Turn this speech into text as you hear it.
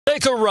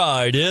Take a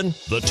ride in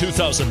the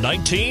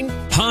 2019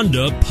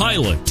 Honda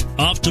Pilot.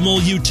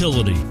 Optimal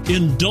utility,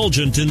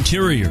 indulgent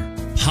interior,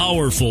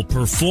 powerful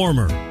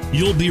performer.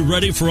 You'll be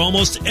ready for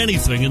almost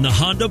anything in the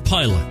Honda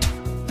Pilot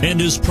and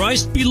is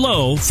priced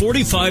below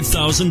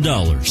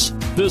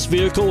 $45,000. This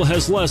vehicle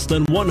has less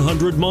than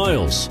 100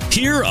 miles.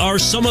 Here are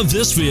some of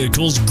this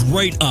vehicle's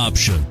great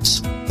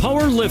options: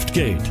 power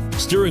liftgate,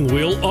 steering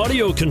wheel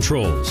audio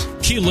controls,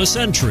 keyless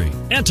entry,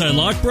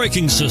 anti-lock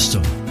braking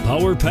system,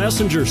 power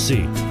passenger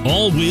seat,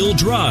 all-wheel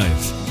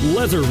drive,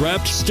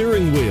 leather-wrapped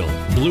steering wheel,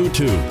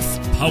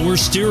 Bluetooth, power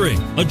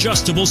steering,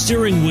 adjustable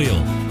steering wheel.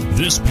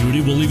 This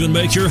beauty will even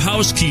make your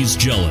house keys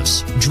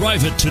jealous.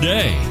 Drive it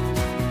today.